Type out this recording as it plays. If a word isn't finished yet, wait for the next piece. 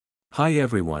Hi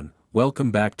everyone, welcome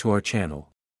back to our channel.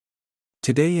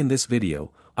 Today in this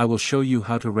video, I will show you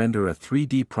how to render a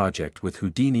 3D project with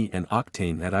Houdini and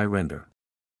Octane at iRender.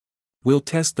 We'll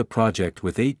test the project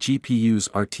with 8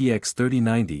 GPUs RTX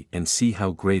 3090 and see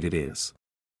how great it is.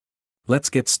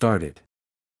 Let's get started.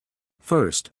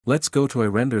 First, let's go to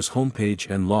iRender's homepage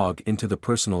and log into the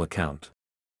personal account.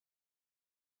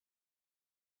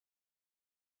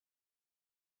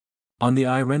 On the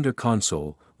iRender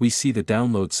console, we see the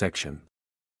download section.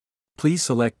 Please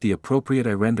select the appropriate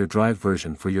iRender drive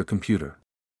version for your computer.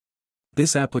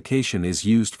 This application is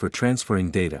used for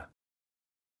transferring data.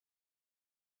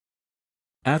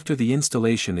 After the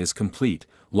installation is complete,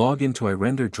 log into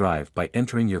iRender Drive by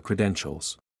entering your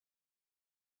credentials.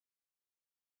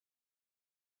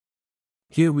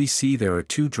 Here we see there are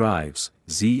two drives,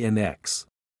 Z and X.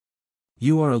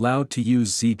 You are allowed to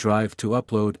use Z drive to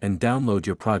upload and download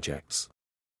your projects.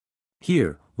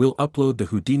 Here, we'll upload the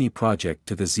Houdini project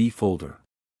to the Z folder.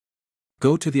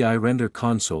 Go to the iRender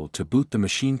console to boot the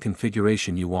machine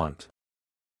configuration you want.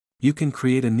 You can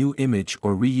create a new image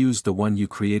or reuse the one you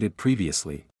created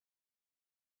previously.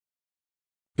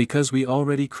 Because we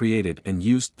already created and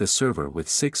used the server with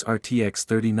 6 RTX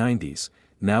 3090s,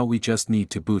 now we just need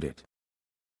to boot it.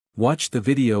 Watch the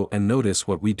video and notice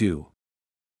what we do.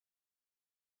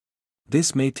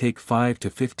 This may take 5 to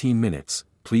 15 minutes,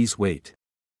 please wait.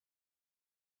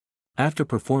 After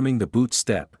performing the boot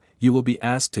step, you will be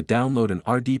asked to download an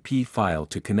RDP file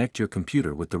to connect your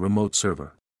computer with the remote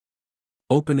server.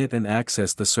 Open it and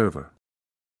access the server.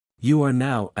 You are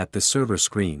now at the server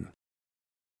screen.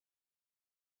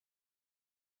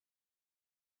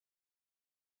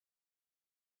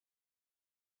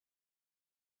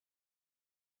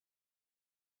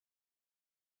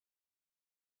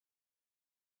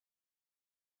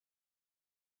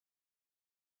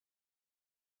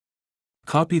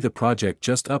 Copy the project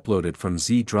just uploaded from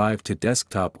Z drive to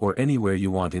desktop or anywhere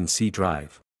you want in C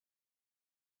drive.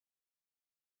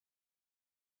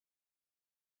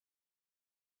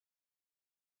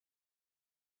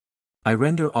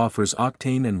 iRender offers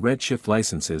Octane and Redshift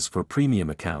licenses for premium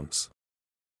accounts.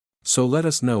 So let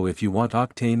us know if you want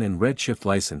Octane and Redshift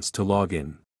license to log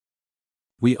in.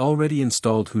 We already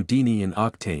installed Houdini in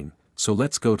Octane, so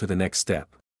let's go to the next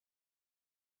step.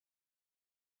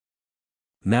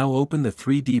 Now open the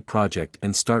 3D project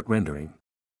and start rendering.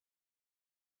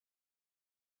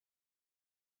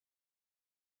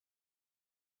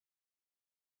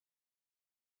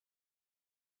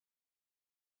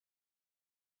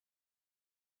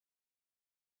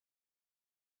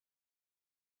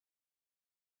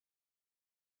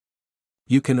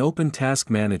 You can open Task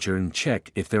Manager and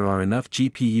check if there are enough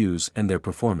GPUs and their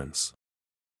performance.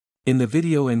 In the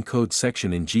video encode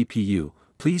section in GPU,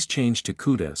 please change to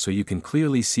CUDA so you can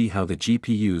clearly see how the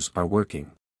GPUs are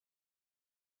working.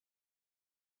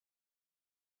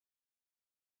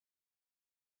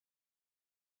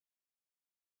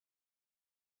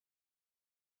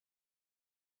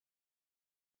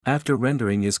 After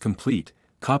rendering is complete,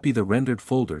 copy the rendered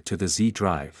folder to the Z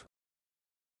drive.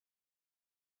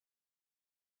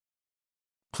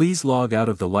 Please log out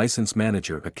of the License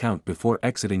Manager account before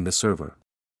exiting the server.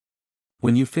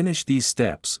 When you finish these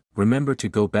steps, remember to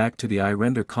go back to the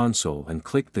iRender console and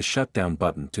click the Shutdown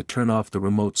button to turn off the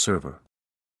remote server.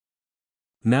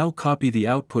 Now copy the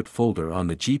output folder on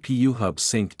the GPU hub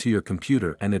sync to your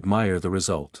computer and admire the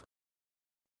result.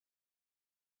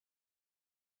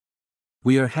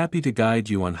 We are happy to guide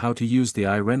you on how to use the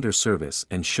iRender service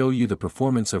and show you the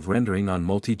performance of rendering on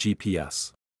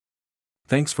multi-GPS.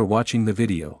 Thanks for watching the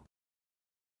video.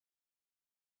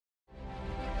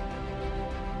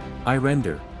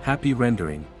 iRender, happy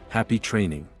rendering, happy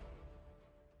training.